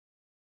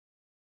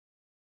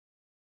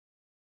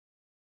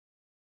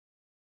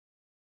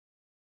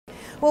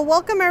Well,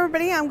 welcome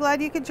everybody. I'm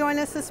glad you could join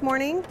us this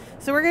morning.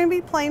 So we're going to be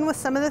playing with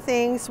some of the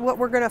things. What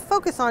we're going to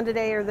focus on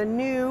today are the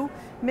new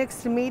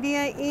mixed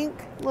media ink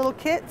little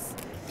kits.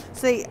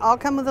 So they all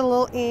come with a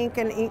little ink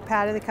and ink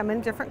pad, and they come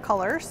in different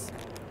colors.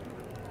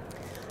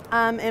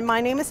 And my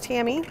name is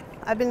Tammy.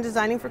 I've been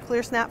designing for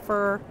Clearsnap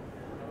for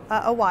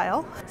a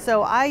while.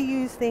 So I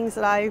use things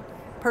that I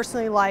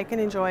personally like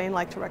and enjoy and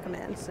like to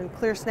recommend. And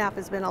Clearsnap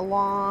has been a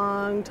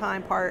long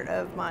time part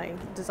of my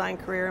design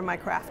career and my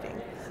crafting.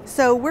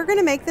 So we're going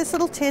to make this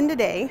little tin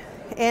today,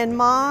 and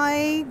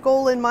my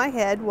goal in my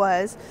head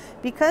was,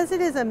 because it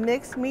is a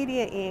mixed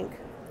media ink,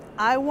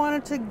 I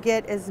wanted to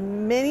get as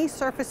many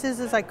surfaces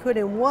as I could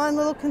in one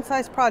little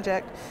concise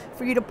project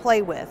for you to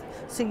play with,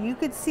 so you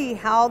could see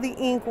how the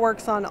ink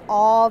works on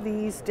all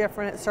these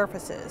different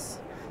surfaces.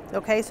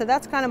 Okay, so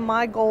that's kind of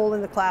my goal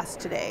in the class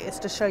today, is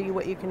to show you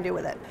what you can do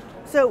with it.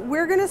 So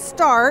we're going to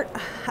start.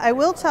 I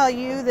will tell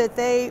you that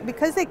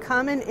because they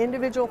come in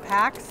individual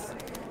packs,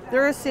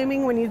 they're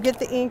assuming when you get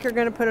the ink, you're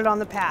going to put it on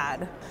the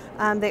pad.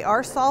 They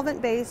are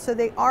solvent based, so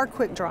they are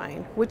quick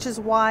drying, which is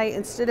why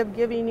instead of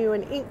giving you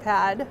an ink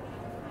pad,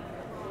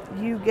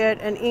 you get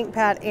an ink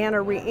pad and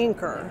a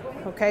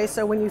re-inker. Okay,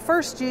 so when you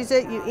first use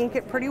it, you ink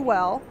it pretty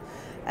well.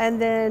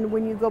 And then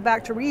when you go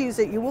back to reuse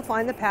it, you will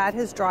find the pad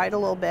has dried a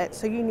little bit,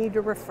 so you need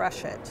to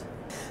refresh it.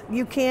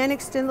 You can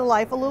extend the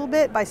life a little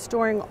bit by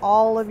storing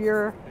all of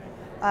your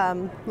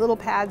little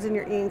pads and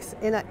your inks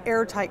in an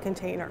airtight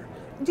container.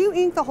 Do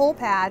ink the whole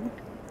pad,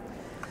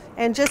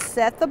 and just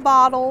set the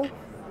bottle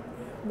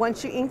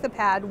once you ink the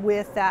pad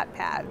with that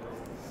pad,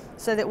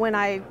 so that when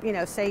I,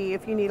 say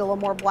if you need a little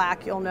more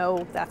black, you'll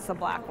know that's the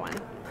black one.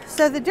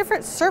 So the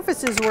different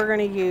surfaces we're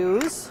going to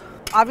use,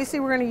 obviously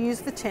we're going to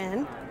use the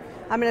tin.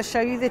 I'm going to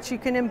show you that you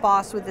can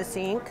emboss with this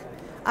ink.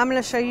 I'm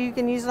going to show you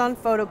can use it on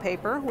photo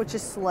paper, which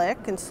is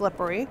slick and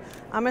slippery.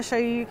 I'm going to show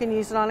you can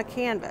use it on a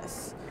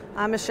canvas.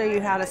 I'm going to show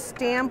you how to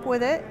stamp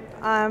with it.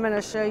 I'm going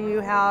to show you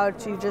how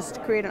to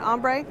just create an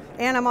ombre,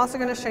 and I'm also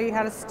going to show you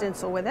how to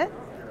stencil with it.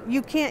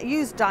 You can't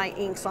use dye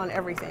inks on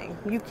everything.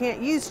 You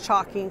can't use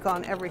chalk ink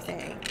on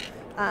everything.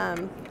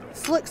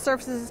 Slick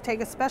surfaces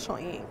take a special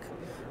ink.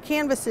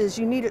 Canvases,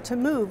 you need it to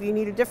move, you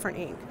need a different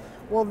ink.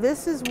 Well,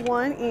 this is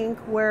one ink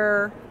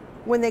where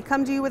when they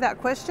come to you with that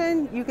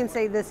question, you can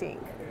say this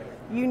ink.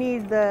 You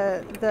need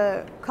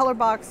the Color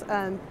Box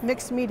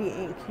mixed media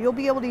ink. You'll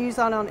be able to use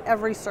that on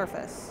every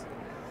surface.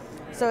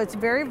 So it's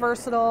very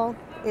versatile.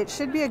 It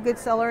should be a good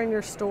seller in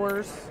your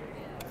stores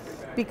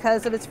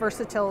because of its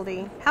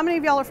versatility. How many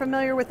of y'all are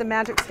familiar with the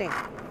magic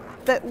stamp?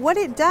 But what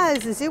it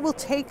does is it will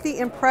take the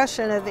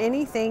impression of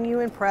anything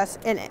you impress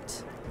in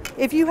it.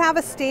 If you have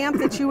a stamp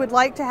that you would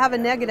like to have a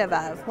negative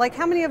of, like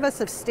how many of us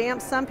have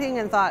stamped something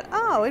and thought,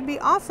 oh, it'd be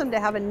awesome to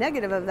have a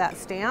negative of that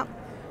stamp?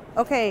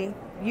 Okay,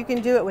 you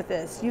can do it with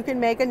this. You can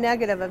make a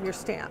negative of your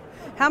stamp.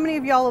 How many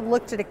of y'all have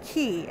looked at a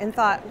key and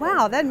thought,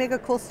 wow, that'd make a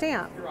cool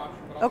stamp?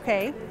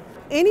 Okay,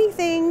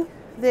 anything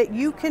that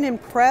you can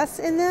impress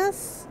in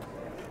this,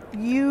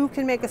 you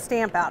can make a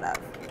stamp out of.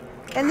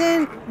 And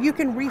then you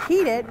can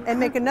reheat it and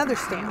make another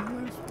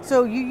stamp.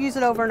 So you use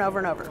it over and over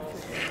and over.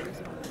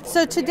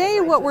 So today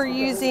what we're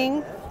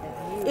using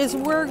is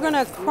we're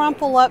gonna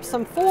crumple up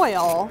some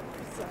foil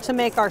to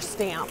make our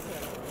stamp.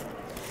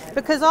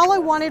 Because all I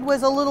wanted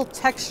was a little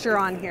texture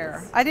on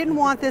here. I didn't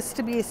want this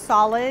to be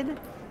solid.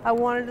 I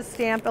wanted to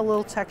stamp a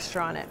little texture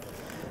on it.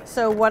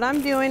 So what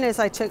I'm doing is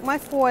I took my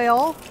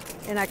foil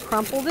and I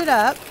crumpled it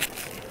up.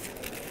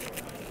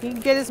 You can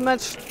get as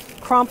much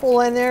crumple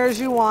in there as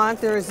you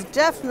want. There is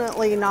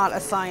definitely not a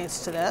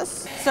science to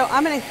this. So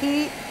I'm going to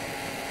heat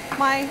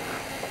my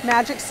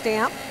magic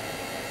stamp.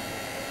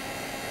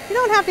 You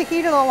don't have to heat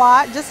it a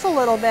lot, just a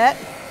little bit.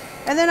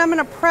 And then I'm going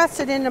to press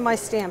it into my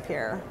stamp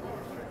here.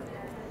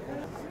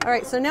 All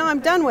right, so now I'm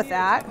done with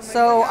that.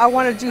 So I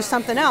want to do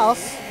something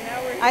else.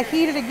 I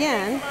heat it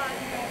again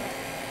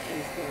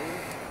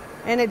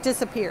and it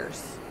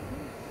disappears.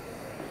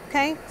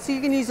 Okay, so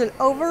you can use it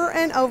over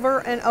and over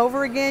and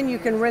over again. You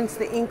can rinse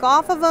the ink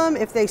off of them.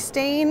 If they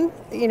stain,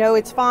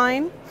 it's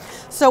fine.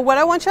 So what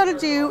I want you to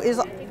do is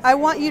I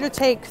want you to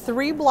take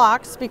 3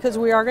 blocks, because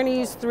we are going to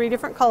use 3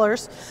 different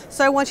colors.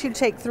 So I want you to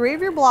take 3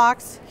 of your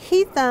blocks,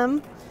 heat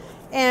them,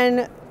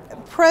 and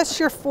press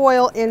your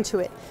foil into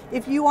it.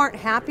 If you aren't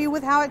happy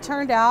with how it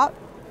turned out,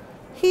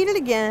 heat it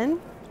again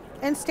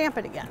and stamp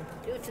it again.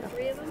 Do it to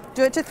 3 of them?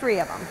 Do it to 3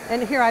 of them.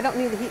 And here, I don't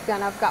need the heat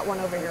gun. I've got one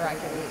over here I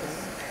can use.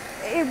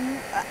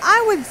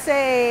 I would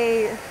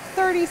say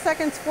 30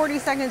 seconds, 40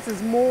 seconds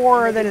is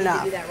more than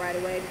enough. Do that right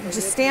away?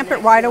 Just stamp it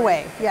right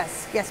away.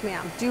 Yes, yes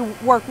ma'am. Do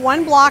work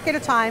 1 block at a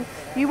time.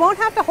 You won't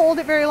have to hold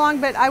it very long,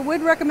 but I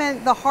would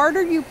recommend the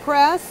harder you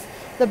press,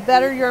 the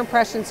better your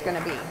impression's going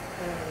to be.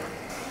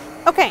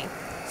 Okay,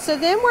 so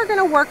then we're going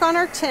to work on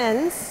our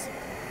tins.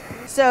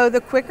 So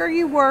the quicker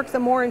you work, the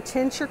more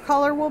intense your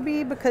color will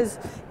be, because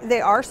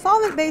they are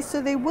solvent based,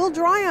 so they will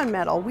dry on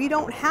metal. We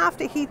don't have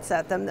to heat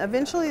set them.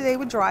 Eventually they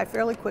would dry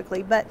fairly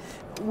quickly, but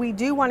we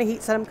do want to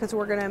heat set them because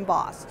we're going to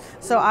emboss.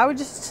 So I would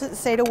just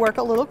say to work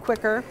a little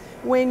quicker.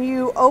 When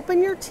you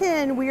open your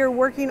tin, we are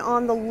working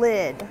on the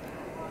lid.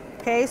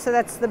 Okay, so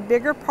that's the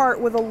bigger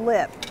part with a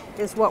lip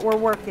is what we're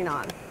working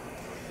on.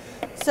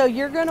 So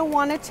you're going to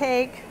want to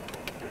take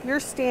your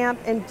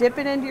stamp and dip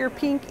it into your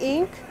pink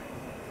ink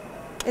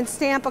and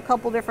stamp a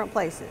couple different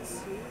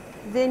places.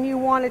 Then you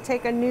want to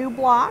take a new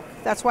block,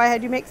 that's why I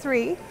had you make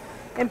 3,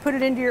 and put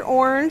it into your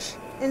orange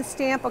and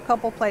stamp a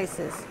couple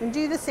places. And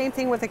do the same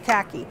thing with a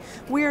khaki.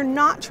 We are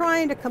not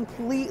trying to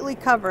completely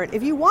cover it.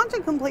 If you want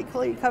to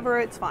completely cover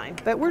it, it's fine,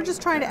 but we're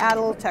just trying to add a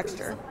little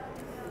texture.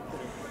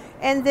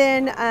 And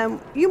then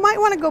you might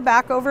want to go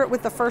back over it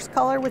with the first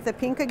color with the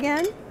pink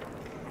again.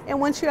 And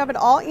once you have it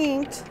all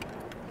inked,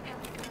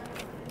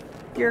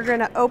 you're going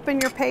to open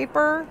your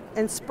paper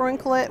and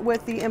sprinkle it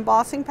with the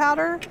embossing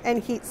powder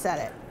and heat set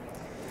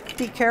it.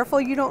 Be careful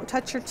you don't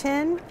touch your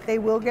tin. They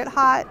will get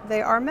hot.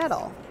 They are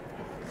metal.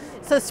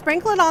 So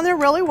sprinkle it on there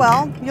really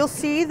well. You'll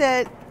see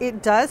that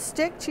it does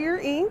stick to your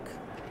ink.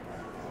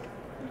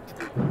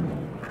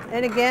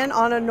 And again,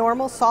 on a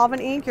normal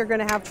solvent ink, you're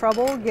going to have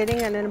trouble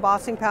getting an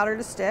embossing powder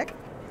to stick.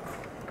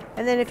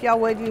 And then if y'all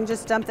would, you can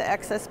just dump the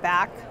excess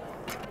back.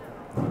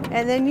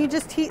 And then you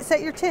just heat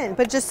set your tin,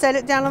 but just set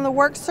it down on the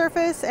work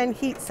surface and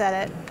heat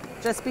set it.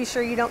 Just be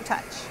sure you don't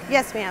touch.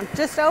 Yes, ma'am.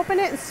 Just open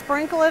it and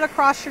sprinkle it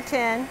across your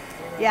tin.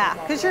 Yeah,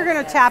 because you're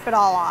going to tap it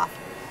all off.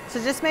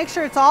 So just make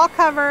sure it's all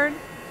covered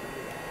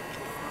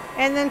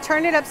and then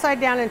turn it upside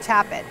down and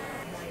tap it.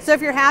 So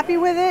if you're happy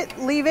with it,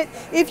 leave it.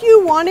 If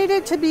you wanted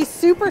it to be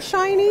super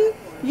shiny,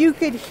 you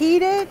could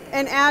heat it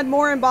and add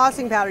more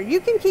embossing powder. You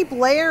can keep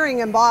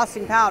layering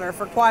embossing powder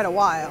for quite a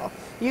while.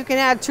 You can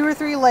add 2 or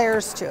 3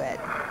 layers to it.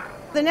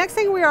 The next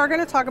thing we are going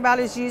to talk about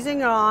is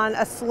using it on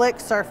a slick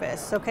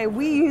surface. Okay,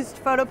 we used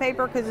photo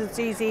paper because it's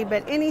easy,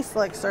 but any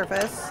slick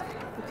surface.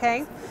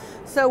 Okay,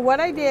 so what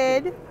I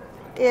did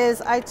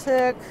is I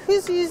took,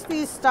 who's used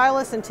these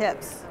stylus and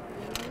tips?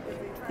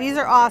 These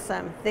are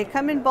awesome. They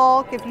come in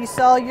bulk. If you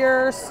sell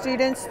your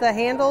students the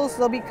handles,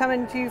 they'll be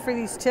coming to you for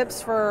these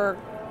tips for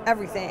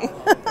everything.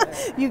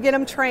 You get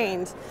them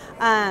trained.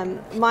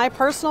 My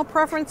personal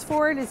preference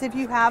for it is if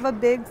you have a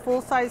big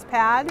full-size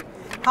pad,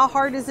 how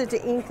hard is it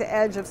to ink the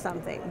edge of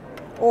something?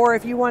 Or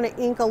if you want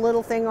to ink a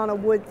little thing on a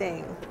wood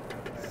thing.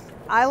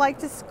 I like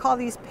to call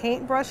these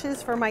paint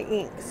brushes for my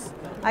inks.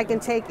 I can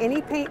take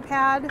any paint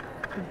pad,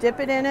 dip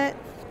it in it,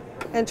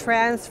 and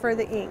transfer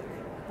the ink.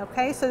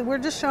 Okay, so we're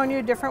just showing you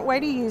a different way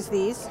to use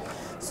these.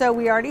 So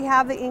we already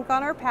have the ink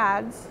on our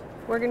pads.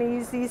 We're going to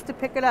use these to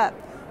pick it up.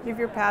 If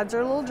your pads are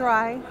a little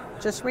dry,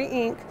 just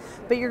re-ink,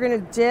 but you're going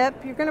to dip,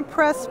 you're going to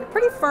press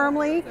pretty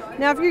firmly.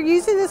 Now if you're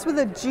using this with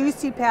a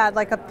juicy pad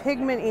like a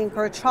pigment ink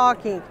or a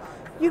chalk ink,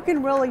 you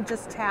can really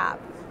just tap.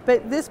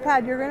 But this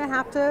pad, you're going to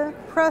have to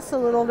press a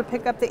little to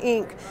pick up the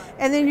ink.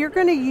 And then you're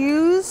going to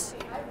use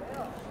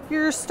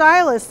your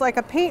stylus like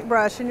a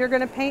paintbrush and you're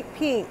going to paint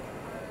pink.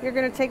 You're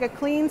going to take a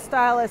clean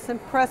stylus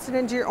and press it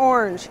into your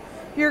orange.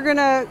 You're going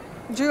to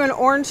do an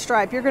orange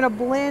stripe. You're going to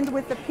blend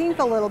with the pink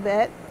a little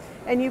bit,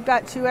 and you've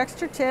got 2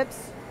 extra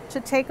tips to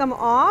take them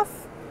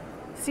off.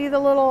 See the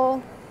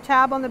little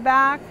tab on the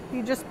back?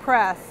 You just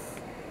press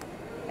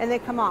and they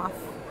come off.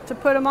 To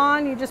put them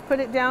on, you just put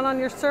it down on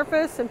your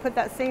surface and put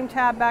that same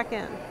tab back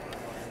in.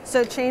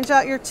 So change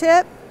out your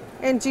tip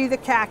and do the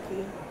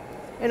khaki.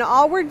 And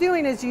all we're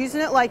doing is using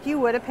it like you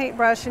would a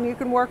paintbrush, and you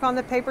can work on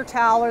the paper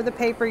towel or the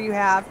paper you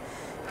have.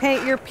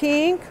 Paint your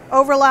pink,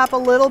 overlap a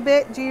little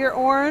bit, do your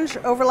orange,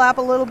 overlap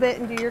a little bit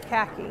and do your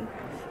khaki.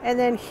 And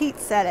then heat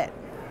set it,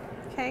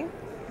 okay?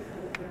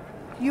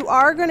 You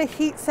are going to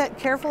heat set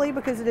carefully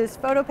because it is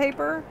photo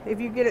paper. If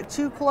you get it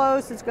too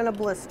close, it's going to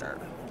blister.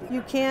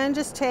 You can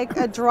just take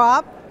a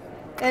drop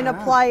and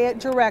apply it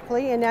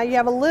directly, and now you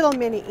have a little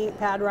mini ink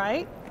pad,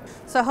 right?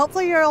 So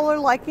hopefully you all are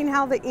liking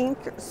how the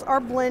inks are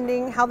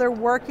blending, how they're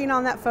working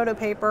on that photo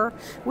paper.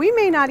 We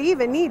may not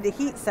even need to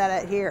heat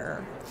set it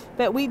here,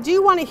 but we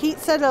do want to heat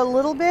set it a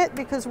little bit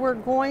because we're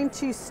going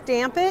to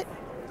stamp it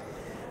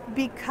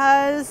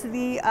because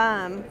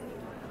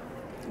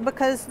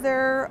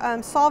they're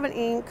solvent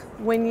ink.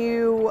 When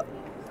you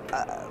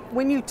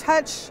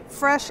touch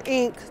fresh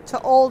ink to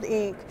old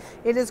ink,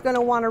 it is going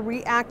to want to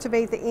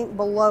reactivate the ink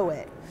below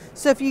it.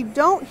 So if you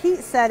don't heat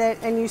set it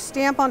and you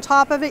stamp on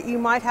top of it, you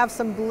might have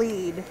some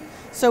bleed.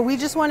 So we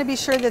just want to be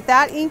sure that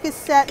that ink is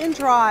set and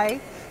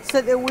dry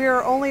so that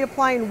we're only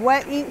applying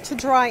wet ink to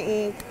dry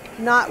ink,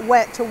 not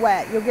wet to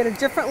wet. You'll get a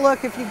different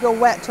look if you go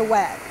wet to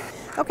wet.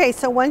 Okay,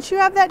 so once you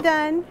have that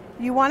done,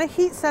 you want to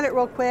heat set it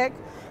real quick.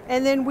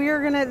 And then we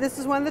are gonna, this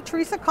is one of the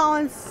Teresa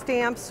Collins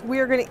stamps, we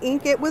are gonna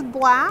ink it with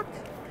black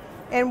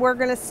and we're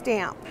gonna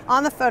stamp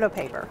on the photo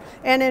paper.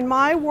 And in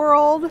my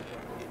world,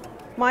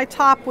 my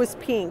top was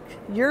pink.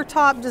 Your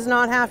top does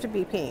not have to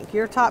be pink.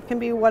 Your top can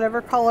be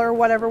whatever color,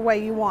 whatever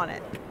way you want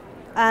it.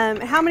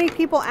 How many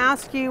people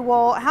ask you,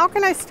 well, how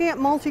can I stamp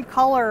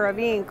multicolor of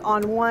ink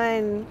on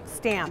one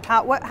stamp?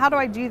 How do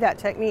I do that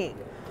technique?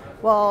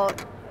 Well,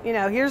 you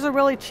know, here's a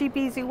really cheap,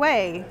 easy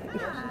way.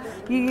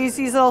 You use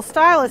these little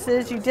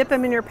styluses, you dip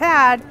them in your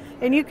pad,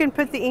 and you can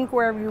put the ink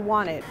wherever you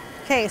want it.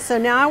 Okay, so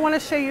now I want to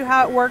show you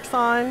how it works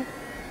on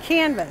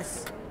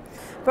canvas.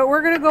 but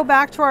we're going to go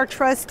back to our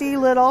trusty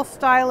little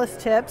stylus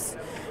tips.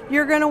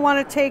 You're going to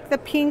want to take the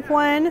pink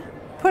one,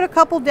 put a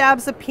couple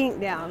dabs of pink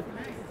down.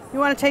 You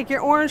want to take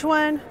your orange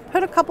one,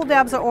 put a couple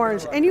dabs of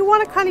orange, and you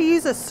want to kind of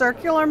use a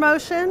circular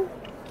motion,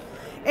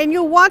 and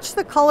you'll watch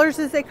the colors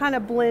as they kind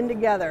of blend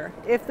together.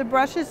 If the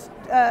brush is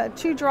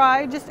too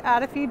dry, just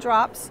add a few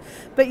drops,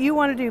 but you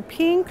want to do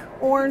pink,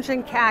 orange,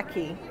 and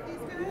khaki,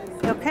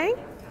 okay?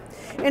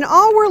 And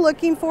all we're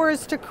looking for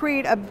is to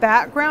create a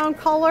background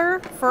color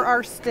for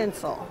our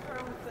stencil.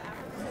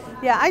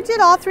 Yeah, I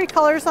did all 3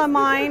 colors on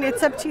mine.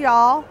 It's up to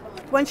y'all.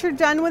 Once you're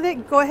done with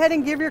it, go ahead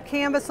and give your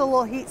canvas a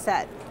little heat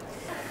set.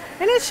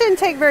 And it shouldn't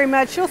take very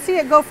much. You'll see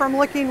it go from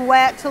looking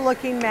wet to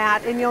looking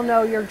matte, and you'll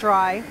know you're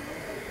dry.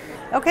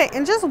 Okay,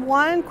 and just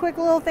one quick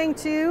little thing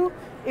too.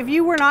 If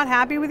you were not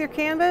happy with your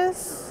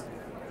canvas,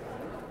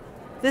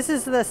 this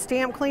is the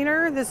stamp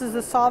cleaner. This is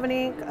the solvent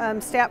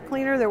ink stamp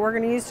cleaner that we're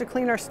going to use to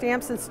clean our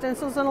stamps and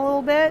stencils in a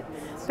little bit.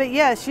 But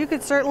yes, you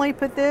could certainly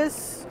put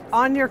this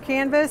on your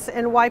canvas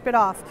and wipe it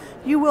off.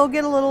 You will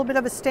get a little bit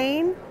of a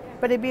stain,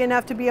 but it'd be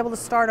enough to be able to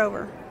start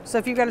over. So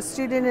if you've got a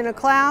student in a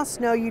class,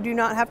 no, you do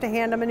not have to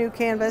hand them a new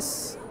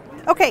canvas.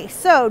 Okay,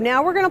 so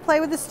now we're going to play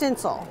with the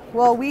stencil.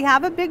 Well, we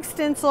have a big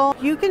stencil.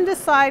 You can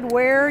decide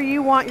where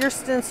you want your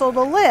stencil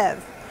to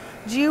live.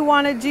 Do you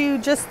want to do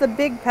just the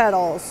big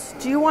petals?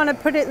 Do you want to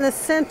put it in the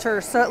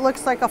center so it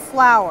looks like a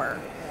flower?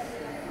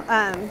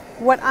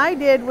 What I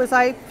did was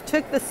I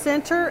took the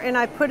center and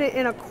I put it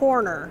in a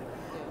corner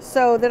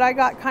so that I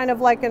got kind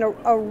of like an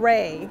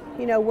array,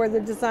 you know, where the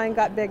design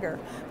got bigger.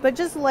 But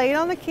just lay it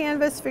on the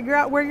canvas, figure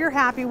out where you're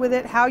happy with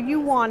it, how you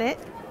want it.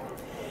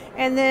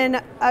 And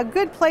then a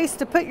good place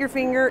to put your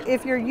finger,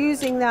 if you're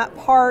using that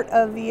part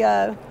of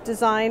the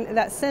design,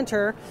 that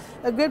center,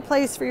 a good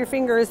place for your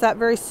finger is that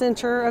very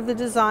center of the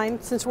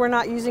design. Since we're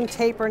not using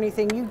tape or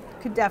anything, you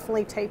could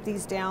definitely tape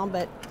these down,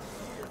 but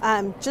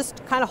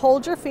just kind of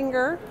hold your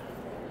finger,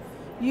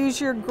 use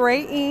your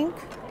gray ink.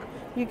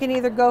 You can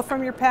either go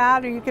from your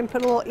pad or you can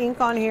put a little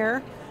ink on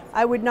here.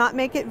 I would not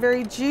make it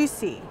very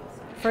juicy.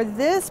 For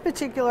this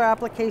particular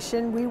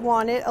application, we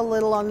want it a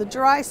little on the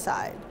dry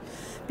side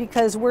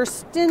because we're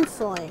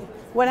stenciling.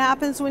 What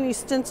happens when you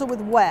stencil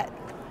with wet?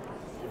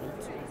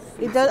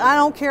 I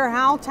don't care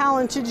how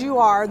talented you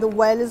are, the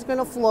wet is going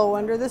to flow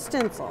under the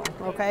stencil,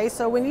 okay?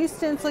 So when you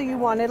stencil, you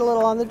want it a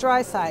little on the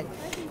dry side.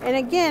 And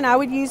again, I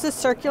would use a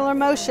circular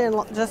motion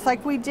just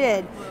like we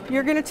did.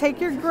 You're going to take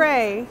your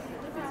gray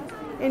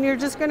and you're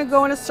just going to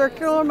go in a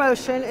circular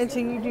motion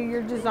until you do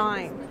your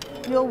design.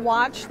 You'll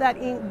watch that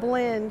ink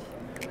blend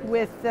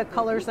with the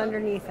colors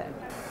underneath it.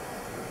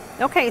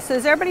 Okay, so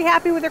is everybody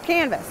happy with their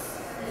canvas?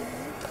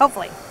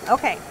 Hopefully.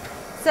 Okay,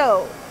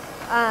 so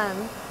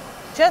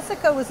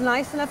Jessica was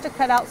nice enough to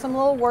cut out some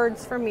little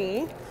words for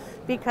me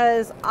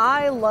because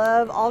I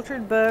love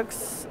altered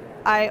books.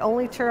 I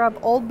only tear up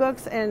old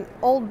books and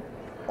old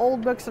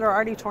books that are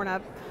already torn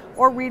up,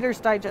 or Reader's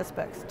Digest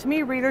books. To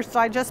me, Reader's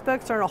Digest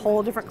books are in a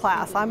whole different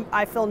class.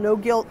 I feel no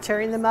guilt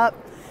tearing them up.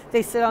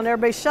 They sit on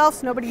everybody's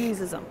shelves, nobody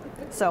uses them.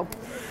 So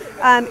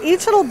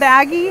each little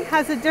baggie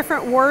has a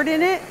different word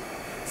in it.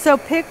 So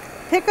pick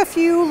a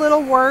few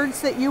little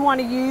words that you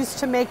want to use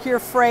to make your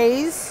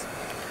phrase.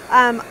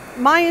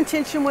 My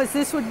intention was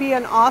this would be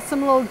an awesome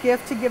little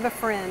gift to give a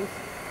friend.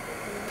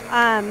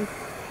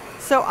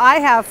 So I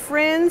have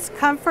friends,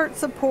 comfort,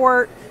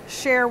 support,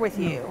 share with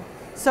you.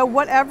 So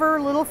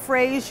whatever little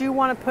phrase you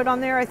want to put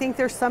on there, I think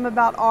there's some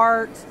about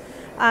art.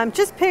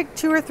 Just pick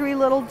 2 or 3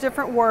 little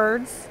different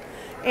words.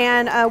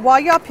 And while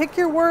y'all pick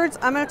your words,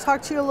 I'm going to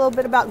talk to you a little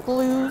bit about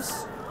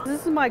glues.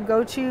 This is my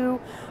go-to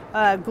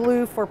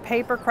glue for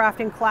paper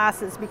crafting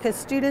classes because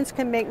students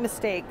can make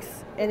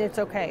mistakes and it's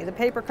okay. The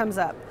paper comes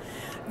up.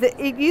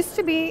 It used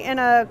to be in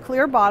a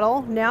clear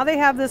bottle. Now they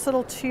have this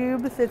little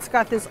tube that's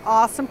got this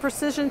awesome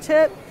precision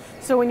tip.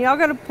 So when y'all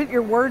got to put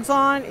your words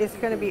on, it's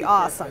going to be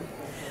awesome.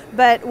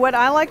 But what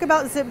I like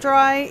about Zip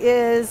Dry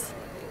is,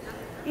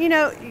 you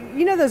know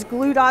those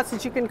glue dots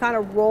that you can kind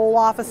of roll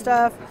off of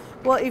stuff?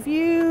 Well, if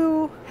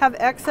you have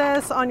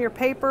excess on your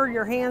paper,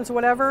 your hands,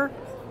 whatever,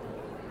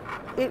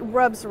 it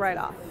rubs right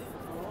off.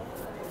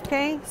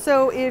 Okay,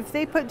 so if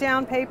they put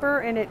down paper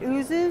and it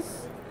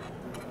oozes,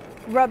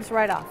 rubs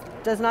right off,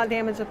 does not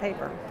damage the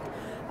paper.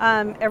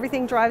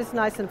 Everything dries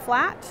nice and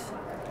flat.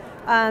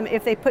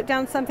 If they put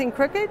down something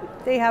crooked,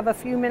 they have a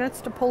few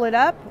minutes to pull it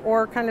up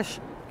or kind of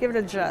give it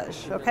a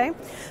zhuzh, okay?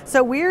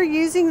 So we're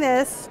using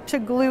this to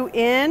glue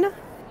in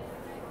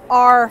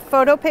our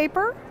photo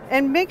paper,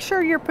 and make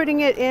sure you're putting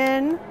it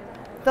in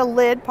the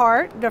lid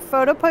part. The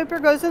photo paper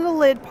goes in the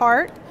lid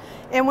part,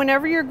 and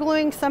whenever you're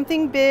gluing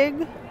something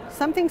big,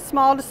 something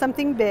small to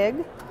something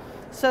big,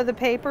 so the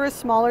paper is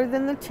smaller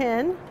than the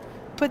tin,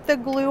 put the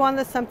glue on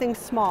the something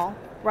small,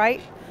 right?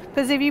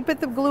 Because if you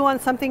put the glue on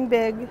something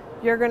big,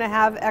 you're gonna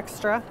have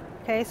extra.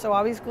 Okay, so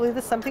always glue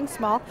the something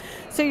small.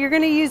 So you're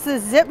going to use the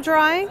Zip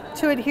Dry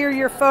to adhere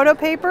your photo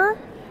paper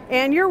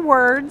and your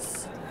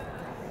words,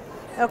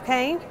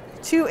 okay?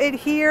 To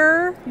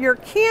adhere your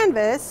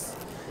canvas.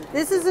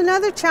 This is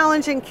another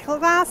challenge in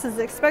classes,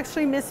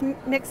 especially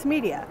mixed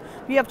media.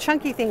 You have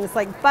chunky things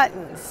like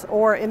buttons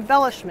or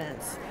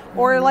embellishments,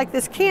 or like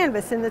this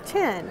canvas in the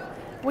tin.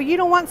 Well, you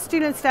don't want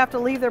students to have to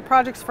leave their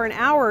projects for an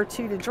hour or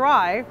two to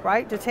dry,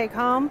 right, to take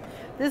home.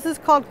 This is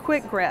called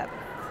Quick Grip.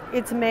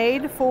 It's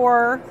made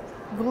for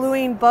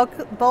gluing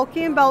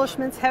bulky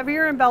embellishments,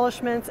 heavier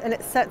embellishments, and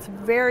it sets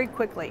very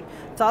quickly.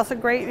 It's also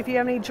great if you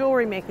have any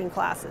jewelry making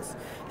classes.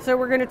 So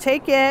we're going to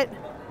take it,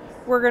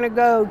 we're going to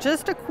go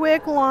just a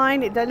quick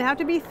line. It doesn't have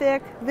to be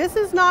thick. This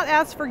is not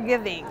as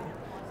forgiving.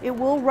 It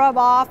will rub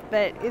off,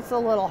 but it's a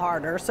little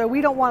harder, so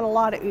we don't want a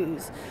lot of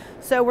ooze.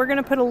 So we're going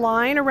to put a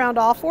line around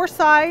all 4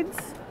 sides,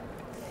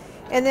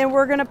 and then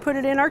we're going to put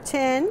it in our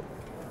tin,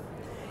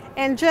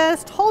 and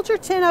just hold your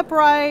tin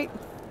upright,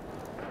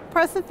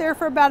 press it there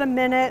for about a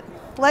minute,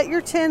 let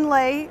your tin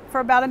lay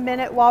for about a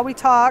minute while we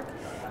talk,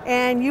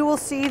 and you will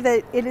see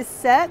that it is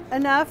set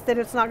enough that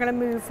it's not going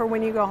to move for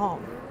when you go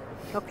home.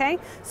 Okay,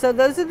 so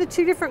those are the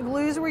 2 different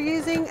glues we're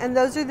using, and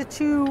those are the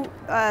 2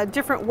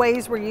 different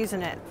ways we're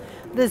using it.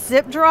 The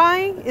zip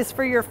dry is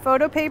for your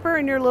photo paper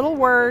and your little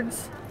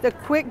words. The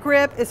quick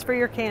grip is for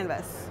your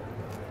canvas.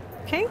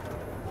 Okay,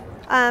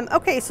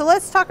 okay, so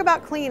let's talk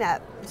about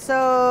cleanup.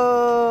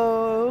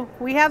 So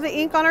we have the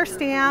ink on our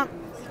stamp.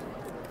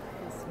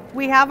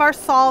 We have our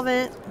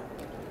solvent,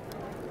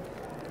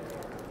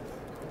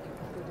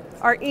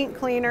 our ink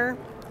cleaner.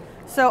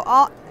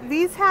 So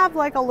these have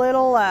like a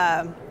little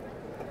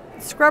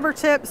scrubber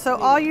tip, so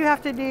all you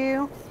have to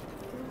do,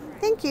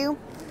 thank you,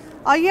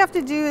 all you have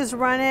to do is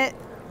run it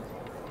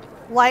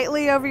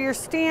lightly over your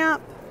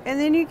stamp, and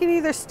then you can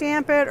either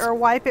stamp it or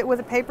wipe it with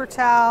a paper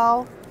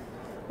towel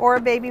or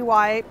a baby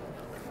wipe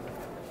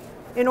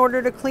in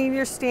order to clean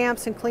your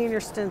stamps and clean your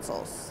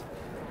stencils.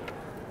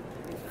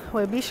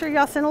 Well, be sure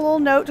y'all send a little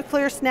note to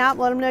Clearsnap,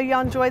 let them know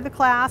y'all enjoyed the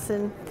class,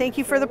 and thank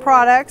you for the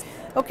products.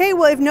 Okay,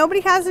 well, if nobody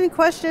has any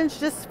questions,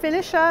 just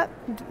finish up,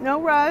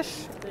 no rush.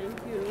 Thank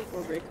you for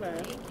a great class.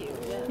 Thank you.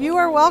 You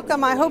are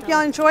welcome. I hope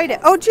y'all enjoyed it.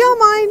 Oh, do y'all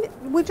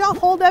mind, would y'all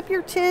hold up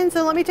your tins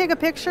and let me take a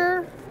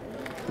picture?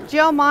 Do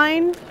y'all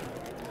mind?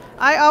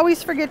 I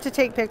always forget to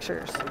take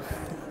pictures.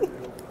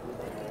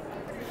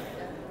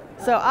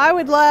 So I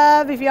would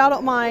love, if y'all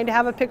don't mind, to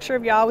have a picture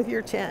of y'all with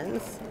your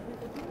tins.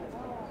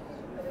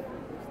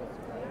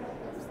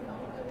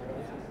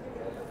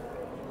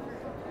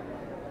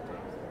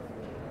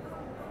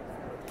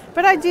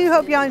 But I do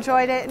hope y'all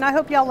enjoyed it, and I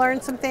hope y'all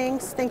learned some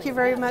things. Thank you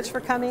very much for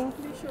coming.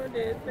 We sure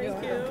did.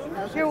 Thank you.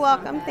 You're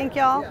welcome. Thank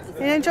y'all.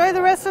 And enjoy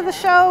the rest of the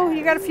show.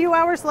 You got a few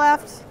hours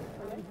left.